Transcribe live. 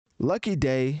Lucky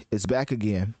Daye is back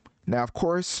again. Now, of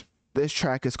course, this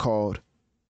track is called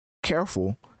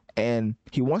Careful, and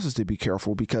he wants us to be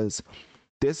careful because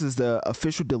this is the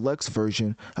official deluxe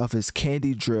version of his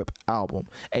Candy Drip album.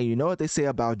 And you know what they say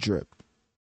about drip?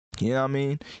 You know what I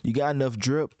mean? You got enough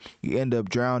drip, you end up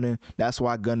drowning. That's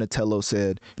why Gunatello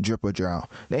said drip or drown.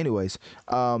 Anyways,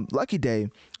 Lucky Daye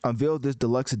unveiled this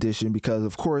deluxe edition because,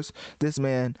 of course, this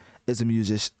man is a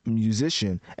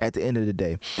musician at the end of the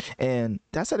day. And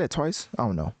did I say that twice? I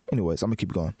don't know. Anyways, I'm going to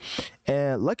keep going.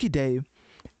 And Lucky Daye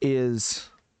is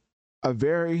a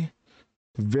very,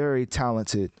 very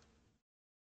talented,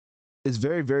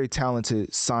 very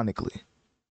talented sonically.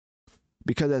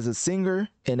 Because as a singer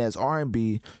and as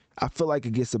R&B, I feel like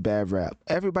it gets a bad rap.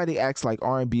 Everybody acts like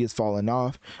R&B is falling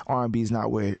off. R&B is not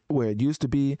where it used to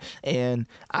be. And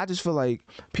I just feel like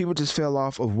people just fell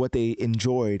off of what they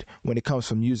enjoyed when it comes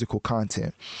to musical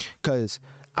content. Because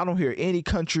I don't hear any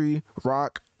country,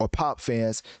 rock, or pop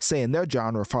fans saying their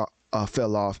genre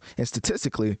fell off. And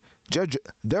statistically,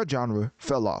 their genre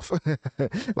fell off.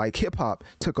 Like hip-hop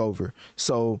took over.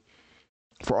 So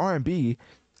for R&B,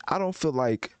 I don't feel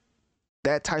like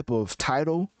that type of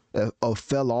title of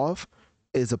fell off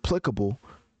is applicable,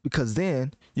 because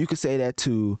then you could say that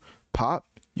to pop,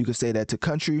 you could say that to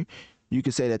country, you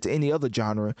could say that to any other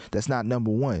genre that's not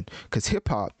number one, because hip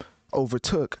hop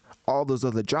overtook all those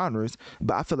other genres.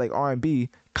 But I feel like R&B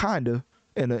kind of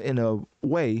in a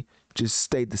way just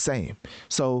stayed the same.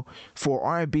 So for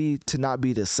R&B to not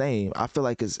be the same, I feel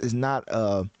like it's not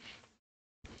a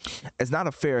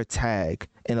fair tag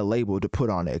and a label to put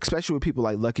on it, especially with people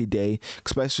like Lucky Daye,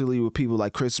 especially with people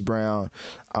like Chris Brown,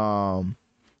 Brent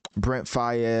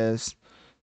Faiyaz,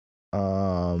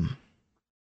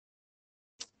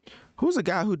 who's the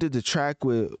guy who did the track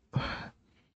with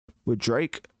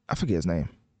Drake? I forget his name.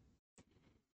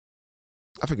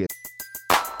 I forget.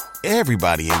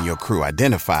 Everybody in your crew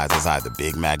identifies as either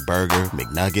Big Mac Burger,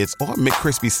 McNuggets, or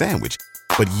McCrispy Sandwich.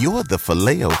 But you're the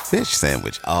Filet-O-Fish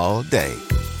Sandwich all day.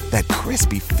 That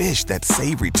crispy fish, that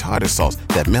savory tartar sauce,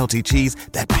 that melty cheese,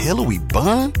 that pillowy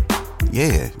bun.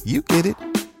 Yeah, you get it.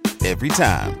 Every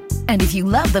time. And if you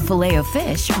love the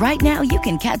Filet-O-Fish, right now you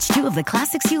can catch two of the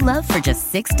classics you love for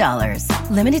just $6.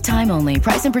 Limited time only.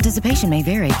 Price and participation may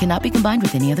vary. Cannot be combined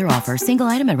with any other offer. Single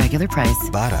item at regular price.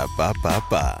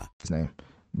 Ba-da-ba-ba-ba. His name.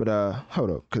 But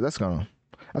hold up, because that's gonna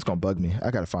bug me.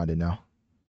 I gotta find it now.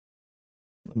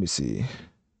 Let me see.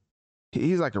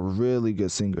 He's like a really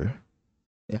good singer.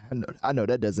 Yeah, I know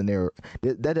that doesn't narrow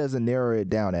it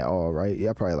down at all, right?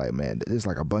 Yeah, probably like, man, there's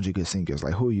like a bunch of good singers.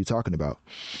 Like, who are you talking about?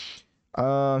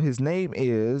 His name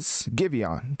is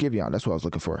Giveon. That's what I was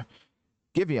looking for.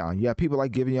 Giveon. Yeah, people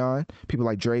like Giveon. People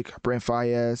like Drake, Brent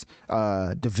Faiyaz,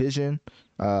 Division,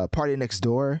 Party Next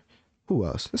Door. Who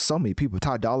else? There's so many people.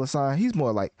 Ty Dolla $ign. He's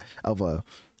more like of a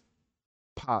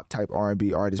pop type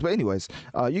R&B artist. But anyways,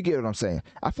 you get what I'm saying.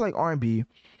 I feel like R&B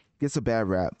gets a bad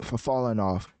rap for falling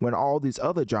off when all these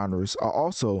other genres are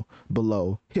also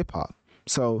below hip hop.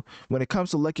 So when it comes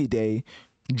to Lucky Daye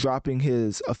dropping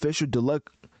his official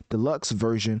deluxe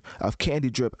version of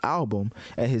Candy Drip album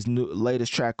and his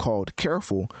latest track called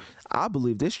Careful, I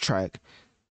believe this track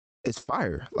is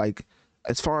fire. Like,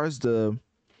 as far as the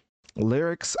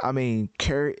lyrics,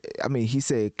 he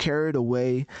said, carried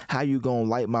away, how you gonna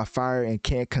light my fire and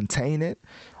can't contain it?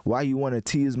 Why you want to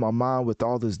tease my mind with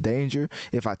all this danger?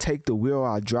 If I take the wheel,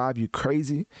 I'll drive you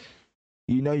crazy.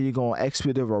 You know you're gonna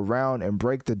expletive around and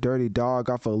break the dirty dog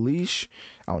off a leash.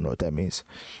 I don't know what that means.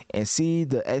 And see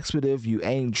the expletive you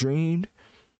ain't dreamed.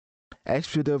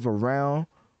 Expletive around,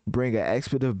 bring an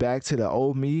expletive back to the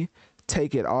old me.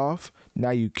 Take it off. Now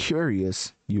you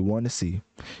curious, you want to see.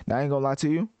 Now I ain't gonna lie to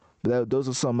you. Those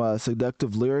are some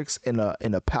seductive lyrics in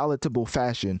a palatable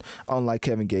fashion, unlike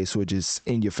Kevin Gates, which is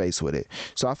in your face with it.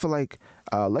 So I feel like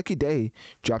Lucky Daye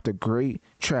dropped a great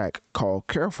track called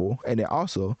Careful, and then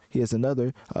also he has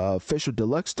another official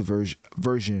deluxe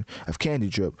version of Candy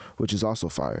Drip, which is also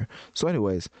fire. So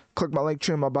anyways, click my link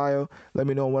tree in my bio. Let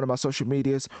me know on one of my social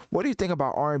medias. What do you think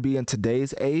about R&B in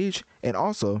today's age? And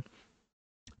also,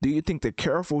 do you think the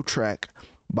Careful track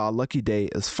by Lucky Daye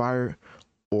is fire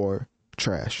or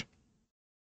trash?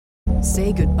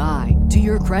 Say goodbye to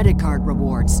your credit card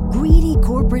rewards. Greedy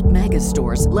corporate mega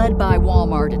stores, led by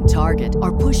Walmart and Target,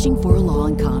 are pushing for a law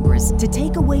in Congress to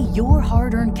take away your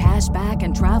hard-earned cash back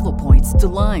and travel points to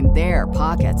line their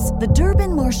pockets. The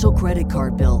Durbin-Marshall credit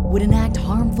card bill would enact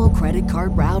harmful credit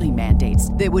card routing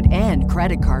mandates that would end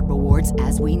credit card rewards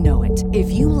as we know it. If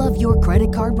you love your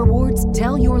credit card rewards,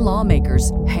 tell your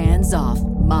lawmakers, hands off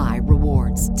my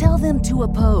rewards. Tell them to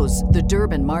oppose the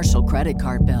Durbin-Marshall credit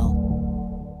card bill.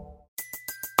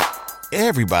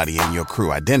 Everybody in your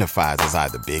crew identifies as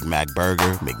either Big Mac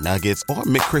Burger, McNuggets, or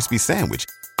McCrispy Sandwich.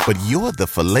 But you're the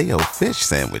Filet-O-Fish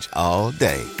Sandwich all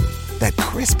day. That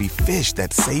crispy fish,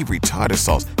 that savory tartar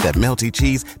sauce, that melty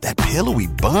cheese, that pillowy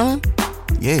bun.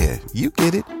 Yeah, you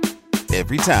get it.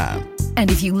 Every time.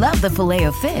 And if you love the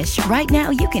Filet-O-Fish, right now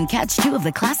you can catch two of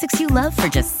the classics you love for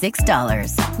just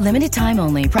 $6. Limited time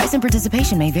only. Price and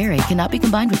participation may vary. Cannot be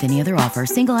combined with any other offer.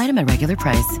 Single item at regular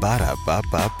price.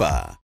 Ba-da-ba-ba-ba.